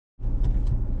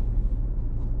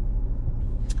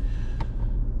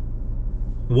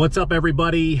What's up,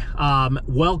 everybody?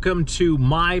 Welcome to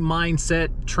my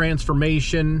mindset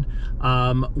transformation,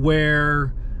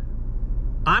 where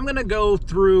I'm going to go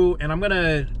through and I'm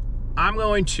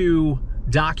going to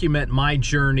document my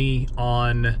journey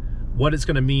on what it's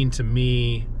going to mean to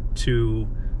me to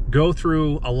go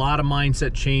through a lot of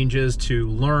mindset changes, to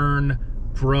learn,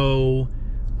 grow,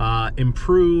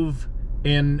 improve,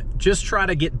 and just try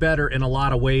to get better in a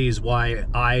lot of ways. Why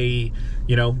I,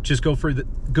 just go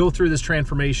through this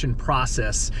transformation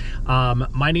process.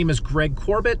 My name is Greg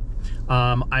Corbett.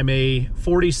 I'm a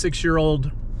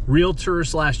 46-year-old realtor /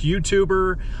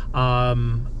 YouTuber,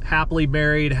 happily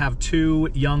married, have 2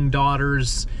 young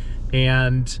daughters,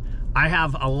 and I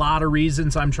have a lot of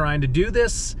reasons I'm trying to do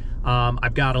this.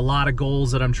 I've got a lot of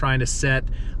goals that I'm trying to set.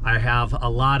 I have a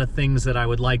lot of things that I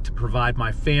would like to provide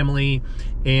my family,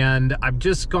 and I've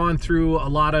just gone through a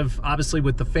lot of, obviously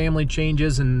with the family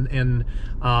changes and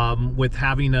with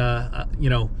having a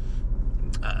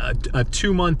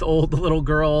 2-month-old little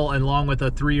girl and along with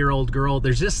a 3-year-old girl.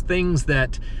 There's just things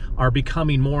that are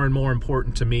becoming more and more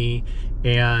important to me,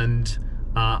 and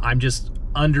I'm just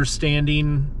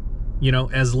understanding,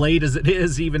 as late as it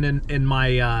is, even in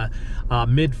my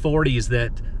mid-40s,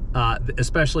 that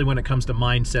especially when it comes to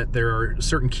mindset, there are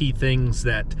certain key things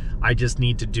that I just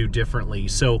need to do differently.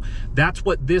 So that's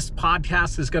what this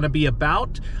podcast is going to be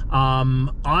about.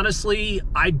 Honestly,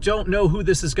 I don't know who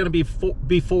this is going to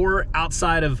be for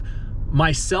outside of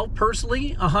myself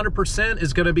personally.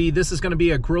 100% this is going to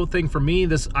be a growth thing for me.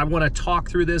 I want to talk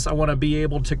through this. I want to be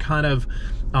able to kind of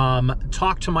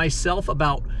talk to myself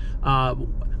about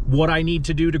what I need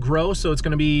to do to grow. So it's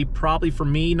going to be probably for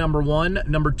me, number 1.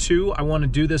 Number 2, I want to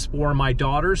do this for my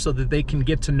daughters so that they can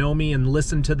get to know me and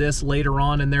listen to this later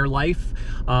on in their life.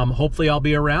 Hopefully I'll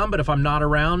be around, but if I'm not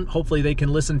around, hopefully they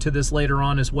can listen to this later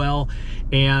on as well.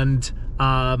 And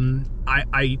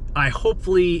I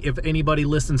hopefully, if anybody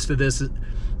listens to this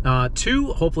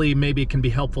too, hopefully maybe it can be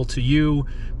helpful to you.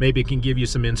 Maybe it can give you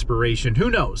some inspiration.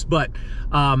 Who knows? But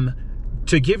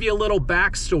to give you a little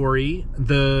backstory,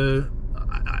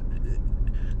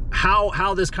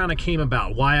 how this kind of came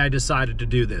about, why I decided to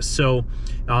do this. So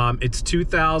it's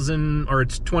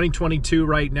 2022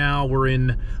 right now. We're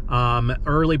in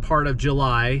early part of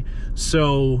July.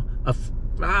 So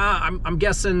I'm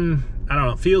guessing, I don't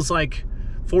know, it feels like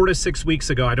 4 to 6 weeks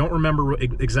ago. I don't remember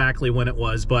exactly when it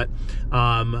was, but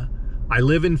I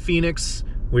live in Phoenix.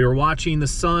 We were watching the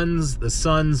Suns. The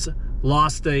Suns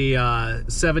lost a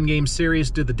 7-game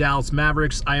series to the Dallas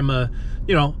Mavericks. I'm a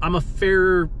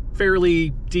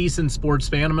fairly decent sports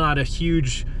fan. I'm not a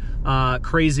huge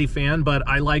crazy fan, but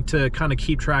I like to kind of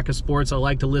keep track of sports. I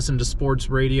like to listen to sports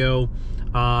radio.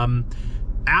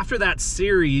 After that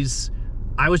series,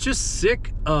 I was just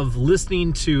sick of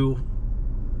listening to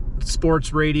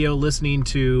sports radio, listening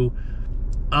to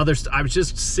others. I was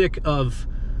just sick of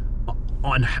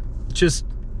just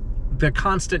the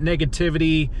constant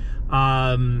negativity.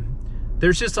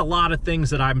 There's just a lot of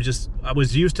things that I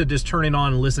was used to just turning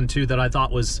on and listen to that I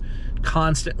thought was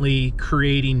constantly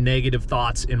creating negative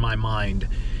thoughts in my mind.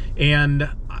 And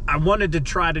I wanted to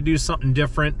try to do something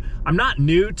different. I'm not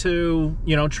new to,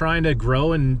 trying to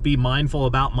grow and be mindful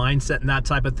about mindset and that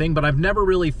type of thing, but I've never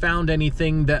really found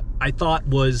anything that I thought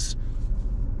was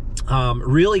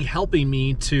really helping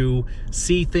me to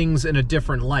see things in a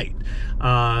different light.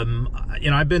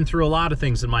 I've been through a lot of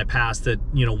things in my past that,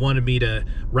 wanted me to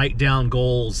write down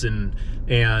goals and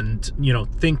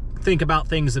think about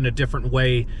things in a different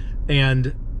way.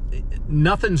 And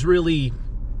nothing's really,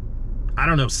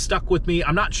 stuck with me.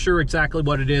 I'm not sure exactly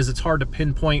what it is. It's hard to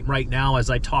pinpoint right now as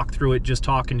I talk through it, just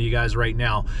talking to you guys right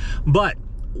now. But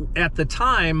at the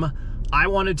time, I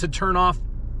wanted to turn off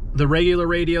the regular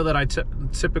radio that I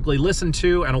typically listen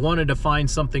to, and I wanted to find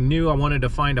something new. I wanted to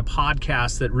find a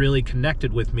podcast that really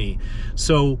connected with me.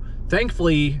 So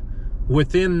thankfully,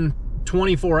 within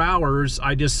 24 hours,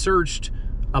 I just searched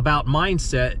about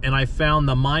mindset, and I found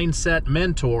the Mindset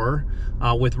Mentor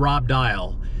with Rob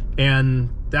Dial. And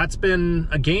that's been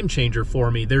a game changer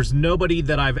for me. There's nobody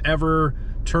that I've ever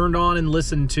turned on and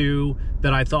listened to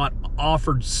that I thought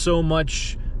offered so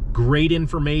much great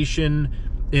information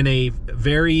in a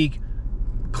very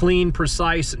clean,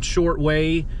 precise, and short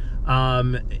way.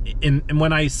 And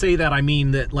when I say that, I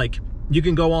mean that, like, you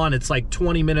can go on, it's like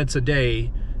 20 minutes a day,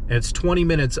 and it's 20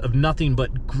 minutes of nothing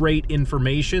but great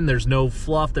information. There's no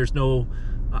fluff. There's no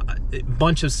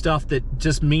bunch of stuff that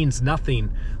just means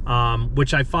nothing,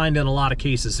 which I find in a lot of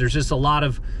cases. There's a lot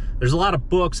of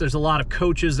books. There's a lot of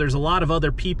coaches. There's a lot of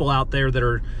other people out there that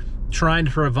are trying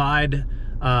to provide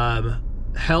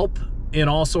help in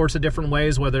all sorts of different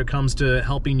ways, whether it comes to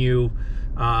helping you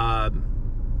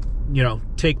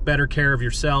take better care of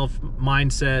yourself,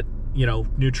 mindset,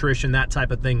 nutrition, that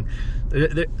type of thing.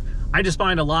 I just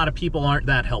find a lot of people aren't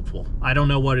that helpful. I don't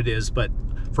know what it is, but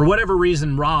for whatever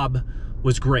reason, Rob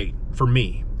was great for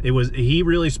me. He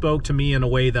really spoke to me in a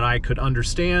way that I could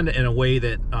understand, in a way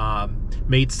that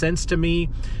made sense to me.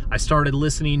 I started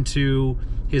listening to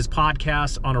his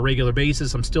podcast on a regular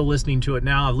basis. I'm still listening to it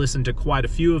now. I've listened to quite a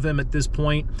few of them at this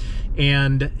point,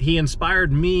 and he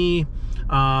inspired me,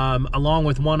 along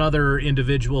with one other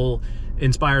individual,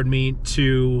 inspired me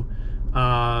to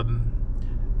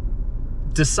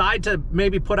decide to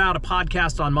maybe put out a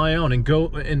podcast on my own and go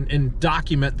and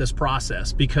document this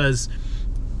process, because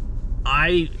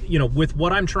with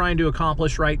what I'm trying to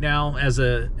accomplish right now as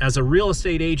a real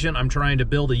estate agent, I'm trying to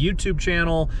build a YouTube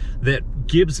channel that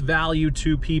gives value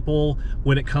to people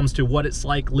when it comes to what it's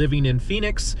like living in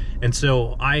Phoenix. And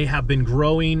so I have been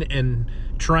growing and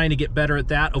trying to get better at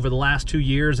that over the last 2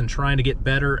 years, and trying to get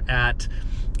better at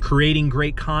creating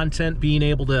great content, being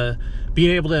able to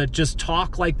just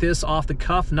talk like this off the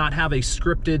cuff, not have a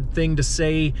scripted thing to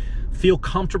say, feel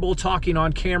comfortable talking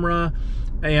on camera,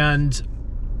 and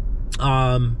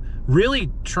really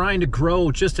trying to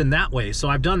grow just in that way. So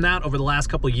I've done that over the last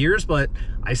couple of years, but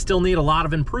I still need a lot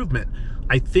of improvement.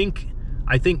 I think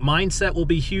mindset will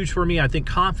be huge for me. I think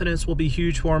confidence will be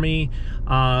huge for me.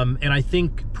 And I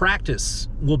think practice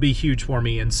will be huge for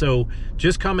me. And so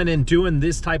just coming and doing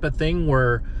this type of thing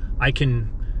where I can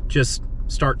just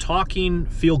start talking,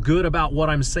 feel good about what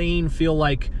I'm saying, feel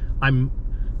like I'm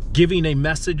giving a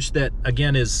message that,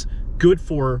 again, is good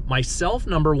for myself,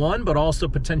 number one, but also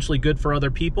potentially good for other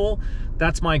people.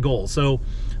 That's my goal. So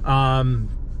what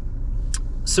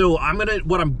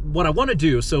I want to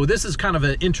do, so this is kind of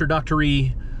an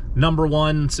introductory number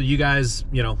one. So you guys,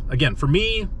 again, for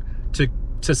me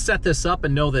to set this up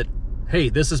and know that, hey,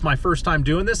 this is my first time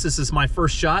doing this. This is my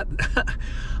first shot.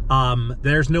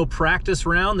 There's no practice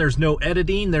round. There's no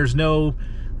editing. There's no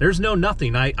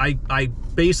nothing. I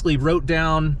basically wrote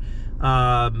down,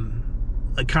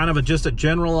 kind of just a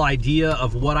general idea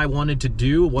of what I wanted to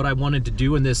do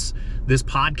in this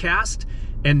podcast,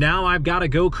 and now I've got to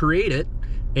go create it.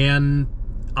 And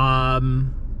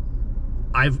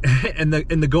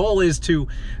the goal is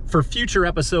for future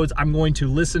episodes, I'm going to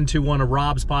listen to one of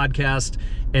Rob's podcasts,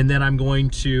 and then I'm going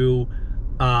to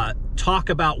talk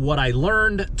about what I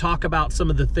learned, talk about some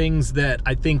of the things that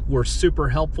I think were super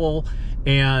helpful,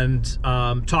 and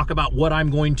talk about what I'm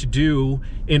going to do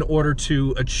in order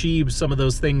to achieve some of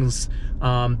those things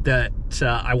that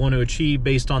I want to achieve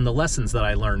based on the lessons that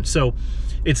I learned. So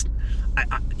it's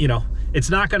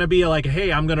not going to be like,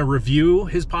 hey, I'm going to review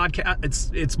his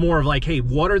podcast. It's more of like, hey,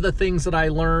 what are the things that I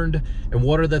learned, and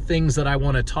what are the things that I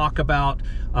want to talk about?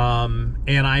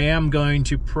 And I am going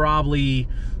to probably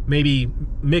maybe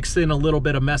mix in a little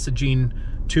bit of messaging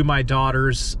to my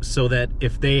daughters, so that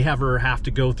if they ever have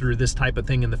to go through this type of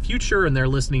thing in the future and they're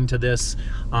listening to this,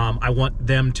 I want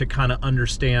them to kind of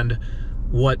understand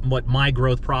what my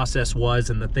growth process was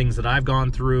and the things that I've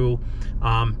gone through,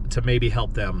 to maybe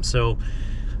help them. So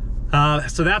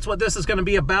that's what this is going to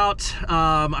be about.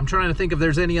 I'm trying to think if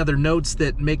there's any other notes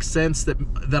that make sense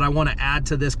that I want to add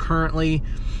to this currently.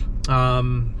 I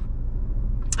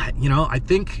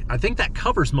think that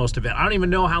covers most of it. I don't even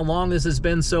know how long this has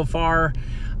been so far.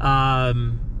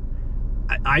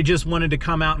 I just wanted to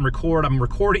come out and record. I'm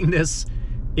recording this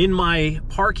in my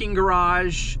parking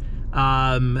garage,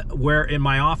 where in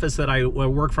my office that I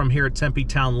work from here at Tempe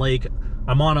Town Lake.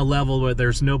 I'm on a level where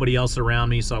there's nobody else around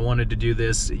me, so I wanted to do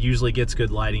this. It usually gets good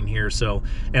lighting here,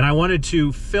 and I wanted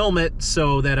to film it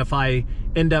so that if I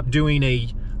end up doing a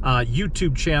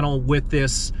YouTube channel with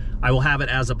this, I will have it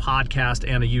as a podcast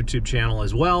and a YouTube channel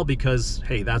as well, because,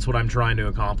 hey, that's what I'm trying to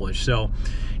accomplish. So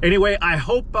anyway, I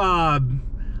hope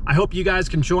you guys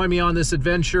can join me on this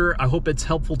adventure. I hope it's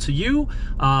helpful to you.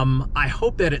 I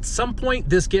hope that at some point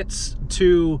this gets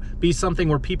to be something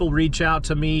where people reach out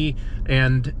to me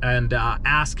and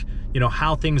ask,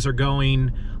 how things are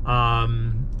going,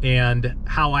 and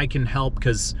how I can help,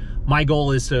 because my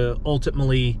goal is to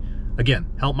ultimately, again,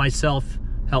 help myself,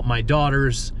 help my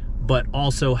daughters, but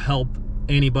also help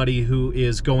anybody who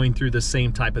is going through the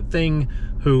same type of thing,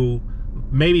 who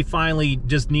maybe finally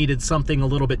just needed something a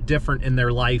little bit different in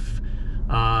their life,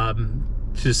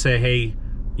 to say, hey,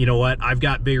 you know what, I've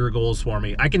got bigger goals for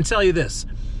me. I can tell you this,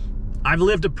 I've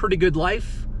lived a pretty good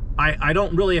life. I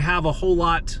don't really have a whole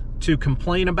lot to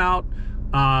complain about.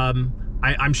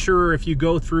 I'm sure if you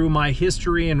go through my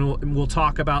history, and we'll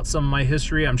talk about some of my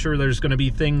history, I'm sure there's going to be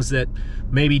things that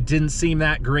maybe didn't seem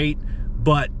that great,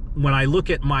 but when I look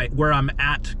at where I'm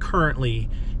at currently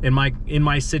in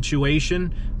my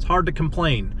situation, it's hard to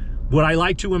complain. Would I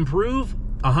like to improve?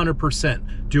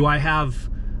 100%. Do I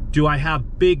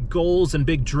have big goals and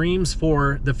big dreams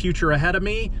for the future ahead of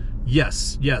me?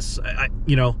 Yes.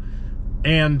 You know,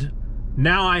 and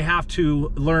now I have to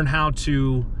learn how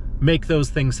to make those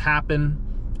things happen.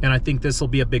 And I think this will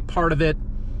be a big part of it.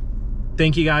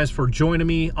 Thank you guys for joining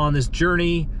me on this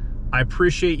journey. I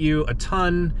appreciate you a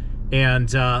ton,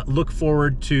 and look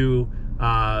forward to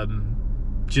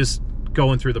just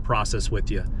going through the process with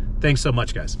you. Thanks so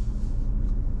much, guys.